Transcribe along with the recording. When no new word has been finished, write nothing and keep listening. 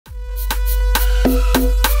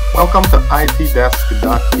Welcome to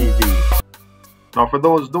itdesk.tv. Now, for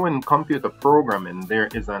those doing computer programming, there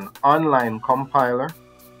is an online compiler,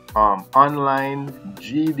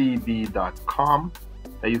 onlinegdb.com,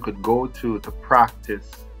 that you could go to practice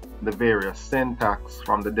the various syntax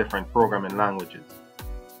from the different programming languages.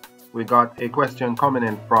 We got a question coming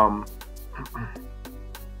in from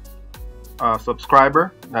a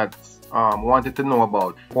subscriber that wanted to know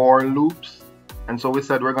about for loops, and so we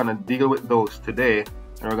said we're going to deal with those today,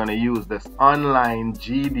 and we're going to use this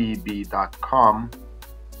onlinegdb.com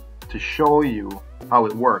to show you how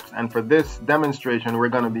it works. And for this demonstration, we're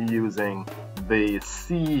going to be using the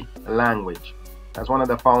C language. That's one of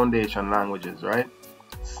the foundation languages, right?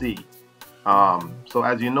 C. So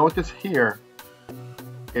as you notice here,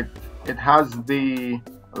 it has the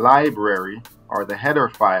library or the header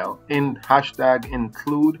file in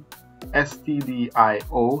 #include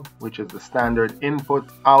stdio, which is the standard input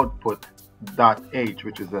output.h,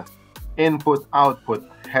 which is the input output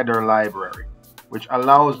header library, which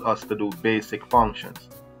allows us to do basic functions.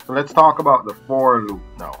 So let's talk about the for loop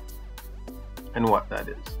now and what that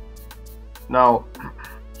is. Now,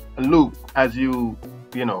 a loop, as you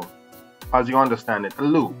understand it, a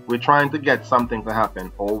loop, we're trying to get something to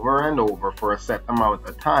happen over and over for a set amount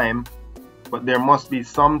of time, but there must be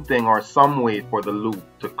something or some way for the loop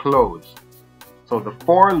to close. So the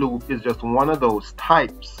for loop is just one of those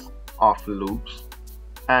types of loops,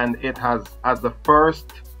 and it has as the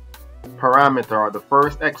first parameter or the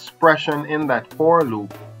first expression in that for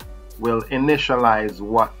loop will initialize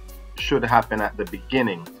what should happen at the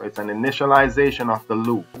beginning. So it's an initialization of the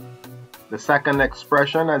loop. The second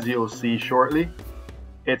expression, as you'll see shortly,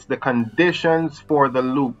 it's the conditions for the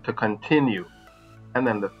loop to continue. And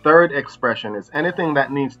then the third expression is anything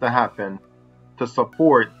that needs to happen to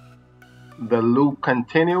support the loop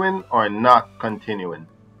continuing or not continuing.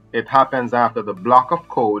 It happens after the block of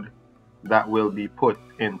code that will be put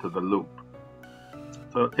into the loop.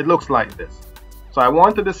 So it looks like this. So I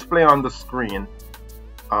want to display on the screen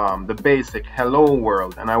the basic hello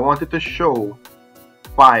world, and I want it to show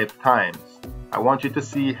 5 times. I want you to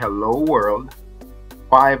see hello world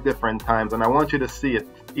 5 different times, and I want you to see it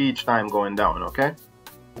each time going down, okay?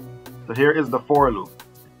 So here is the for loop.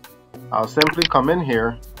 I'll simply come in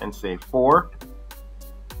here and say for.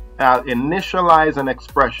 I'll initialize an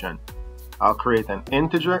expression. I'll create an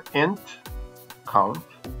integer int count.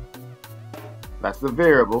 That's the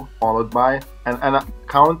variable, followed by an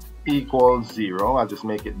count equals 0. I'll just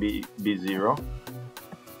make it be 0.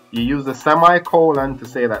 You use the semicolon to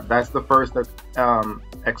say that that's the first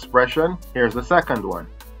expression. Here's the second one.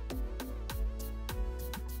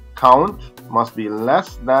 Count must be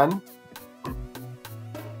less than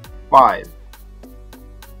 5.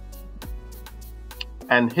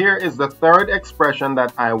 And here is the third expression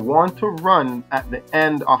that I want to run at the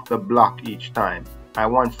end of the block each time. I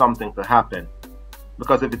want something to happen,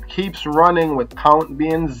 because if it keeps running with count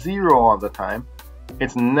being 0 all the time,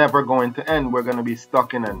 it's never going to end. We're going to be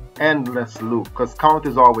stuck in an endless loop, because count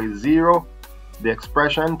is always 0. The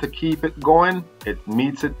expression to keep it going, it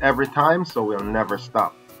meets it every time, so we'll never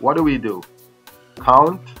stop. What do?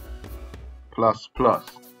 Count plus plus.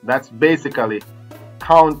 That's basically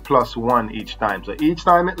count plus 1 each time. So each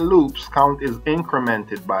time it loops, count is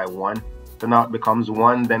incremented by 1. So now it becomes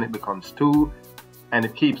 1, then it becomes 2, and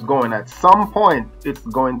it keeps going. At some point, it's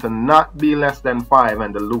going to not be less than 5,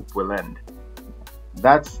 and the loop will end.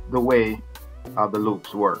 That's the way how the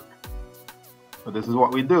loops work. So this is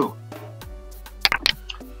what we do.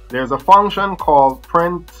 There's a function called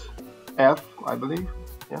printf, I believe.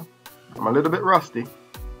 Yeah, I'm a little bit rusty.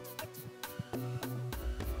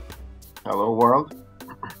 Hello world.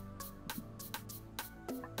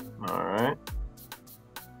 Alright.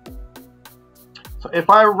 So if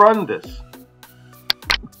I run this,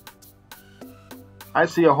 I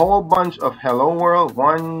see a whole bunch of hello world,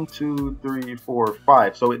 1, 2, 3, 4,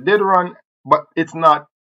 5. So it did run, but it's not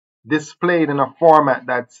displayed in a format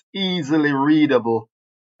that's easily readable,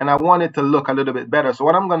 and I want it to look a little bit better. So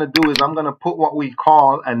what I'm going to do is I'm going to put what we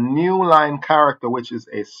call a new line character, which is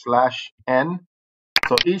a /n.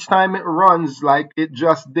 So each time it runs like it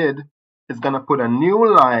just did, it's going to put a new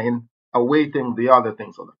line awaiting the other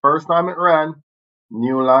thing. So the first time it ran,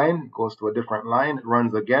 new line, goes to a different line, it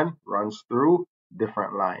runs again, runs through,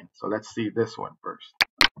 different line. So let's see this one first.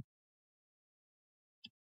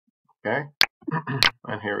 Okay,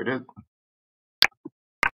 and here it is.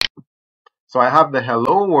 So I have the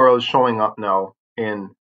hello world showing up now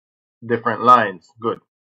in different lines. Good.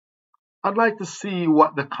 I'd like to see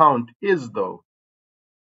what the count is though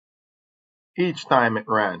each time it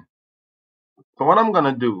ran. So what I'm going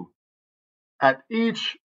to do, at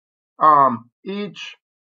each each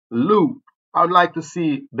loop, I would like to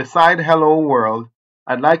see, beside hello world,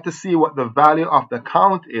 I'd like to see what the value of the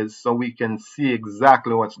count is so we can see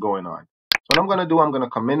exactly what's going on. So what I'm going to do, I'm going to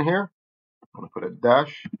come in here. I'm going to put a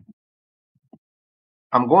dash.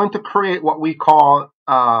 I'm going to create what we call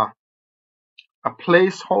a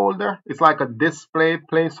placeholder. It's like a display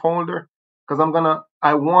placeholder because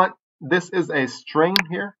this is a string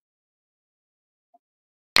here.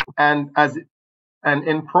 And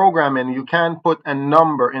in programming, you can't put a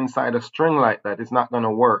number inside a string like that. It's not going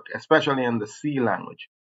to work, especially in the C language.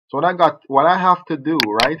 So what I have to do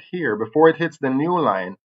right here before it hits the new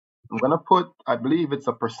line, I'm going to put, I believe it's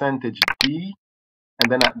a %d,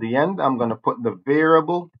 and then at the end, I'm going to put the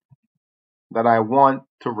variable that I want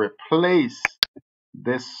to replace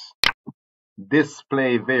this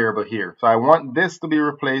display variable here. So I want this to be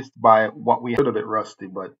replaced by what we have. A little bit rusty,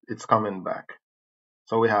 but it's coming back.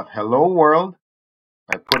 So we have hello world.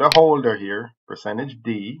 I put a holder here,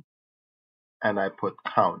 %d, and I put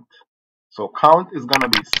count. So count is going to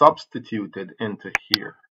be substituted into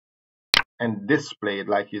here and displayed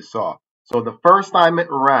like you saw. So the first time it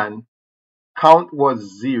ran, count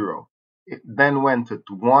was 0. It then went to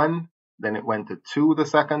 1, then it went to 2 the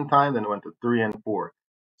second time, then it went to 3 and 4.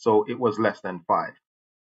 So it was less than 5.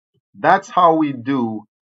 That's how we do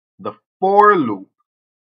the for loop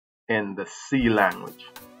in the C language.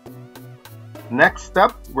 Next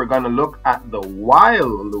step, we're going to look at the while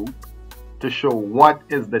loop to show what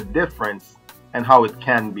is the difference and how it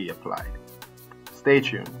can be applied. Stay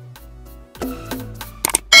tuned.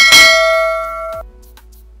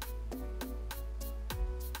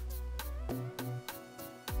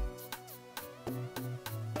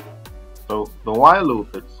 So the while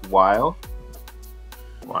loop, it's while.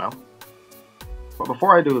 But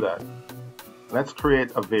before I do that, let's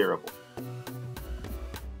create a variable.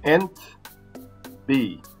 Int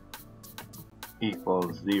b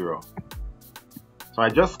equals 0. So I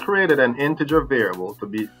just created an integer variable to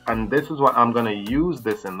be, and this is what I'm going to use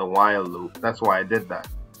this in the while loop. That's why I did that.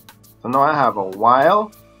 So now I have a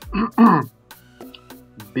while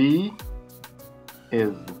b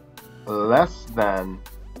is less than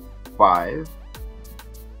 5.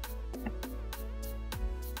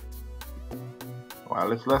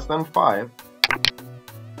 While it's less than 5,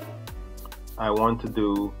 I want to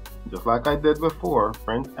do, just like I did before,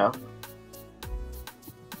 printf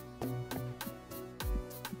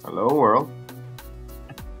hello world.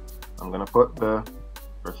 I'm going to put the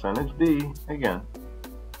 %d again.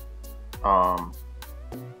 I'm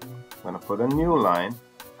going to put a new line.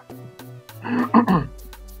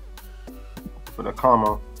 Put a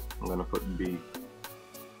comma. I'm going to put b.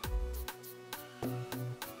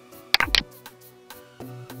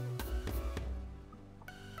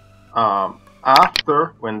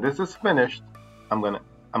 After, when this is finished, I'm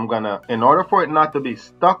gonna, in order for it not to be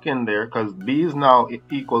stuck in there, because b is now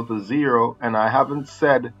equal to 0, and I haven't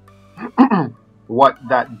said what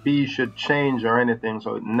that b should change or anything,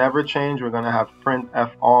 so it never change. We're gonna have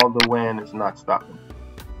printf all the way, and it's not stopping.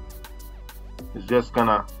 It's just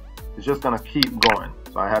gonna keep going.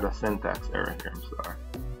 So I had a syntax error here. I'm sorry.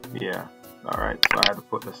 Yeah. All right. So I had to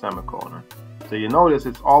put the semicolon. So you notice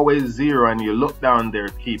it's always 0, and you look down there,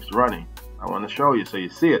 it keeps running. I want to show you so you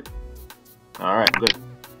see it. All right, good.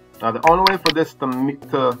 Now the only way for this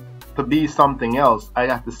to be something else, I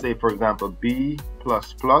have to say, for example, b++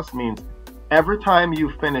 means every time you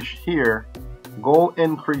finish here, go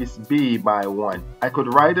increase b by 1. I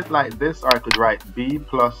could write it like this, or I could write b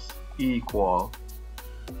plus equal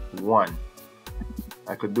 1.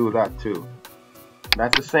 I could do that too.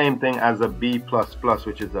 That's the same thing as a b++,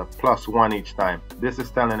 which is a +1 each time. This is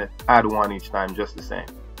telling it add 1 each time, just the same.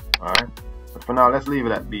 Alright? But for now, let's leave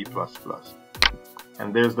it at b++.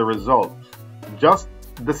 And there's the result. Just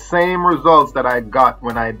the same results that I got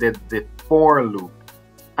when I did the for loop.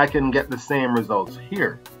 I can get the same results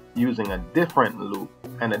here using a different loop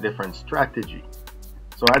and a different strategy.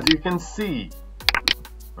 So as you can see,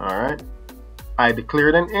 alright, I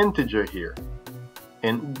declared an integer here.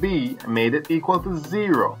 Int b made it equal to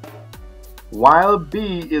 0. While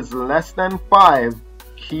b is less than 5,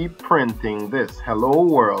 keep printing this hello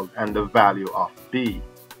world and the value of b.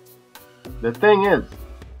 The thing is,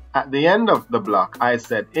 at the end of the block, I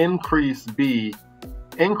said increase b,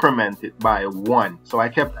 increment it by 1. So I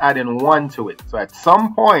kept adding 1 to it. So at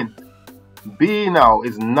some point, b now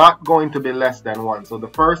is not going to be less than 1. So the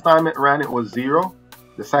first time it ran, it was 0.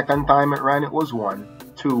 The second time it ran, it was 1.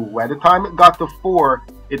 2. By the time it got to 4,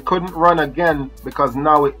 it couldn't run again because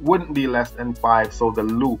now it wouldn't be less than 5, so the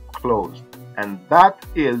loop closed. And that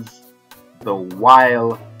is the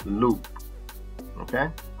while loop. Okay?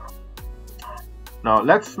 Now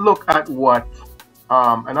let's look at what,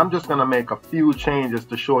 and I'm just going to make a few changes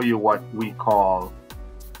to show you what we call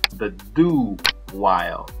the do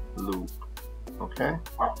while loop. Okay?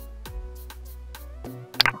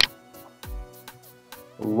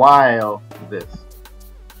 While this.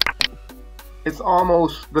 It's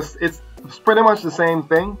almost this, it's pretty much the same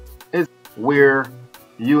thing. It's where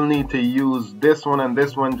you'll need to use this one and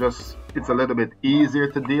this one, just it's a little bit easier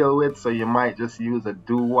to deal with, so you might just use a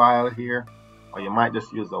do while here, or you might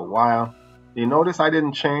just use a while. You notice I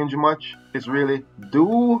didn't change much. It's really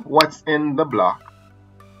do what's in the block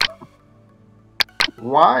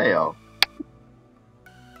while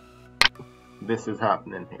this is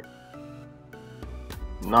happening here.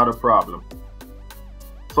 Not a problem.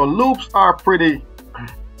 So loops are pretty,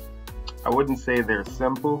 I wouldn't say they're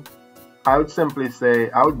simple. I would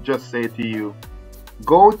just say to you,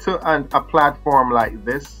 go to a platform like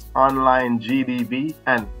this, online GDB,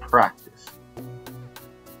 and practice.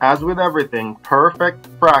 As with everything, perfect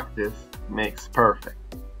practice makes perfect.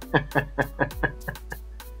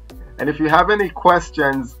 And if you have any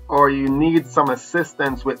questions or you need some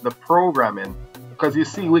assistance with the programming, because you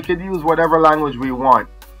see, we could use whatever language we want.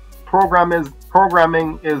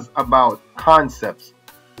 Programming is about concepts.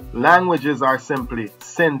 Languages are simply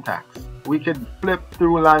syntax. We could flip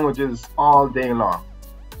through languages all day long.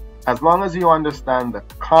 As long as you understand the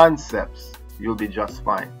concepts, you'll be just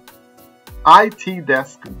fine.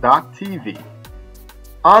 itdesk.tv,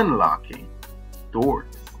 unlocking doors.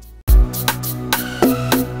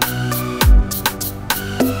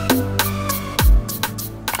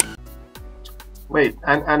 Wait,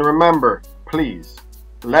 and remember, please,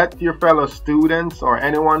 let your fellow students or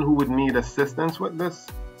anyone who would need assistance with this,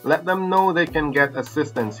 let them know they can get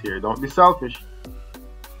assistance here. Don't be selfish.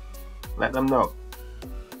 Let them know.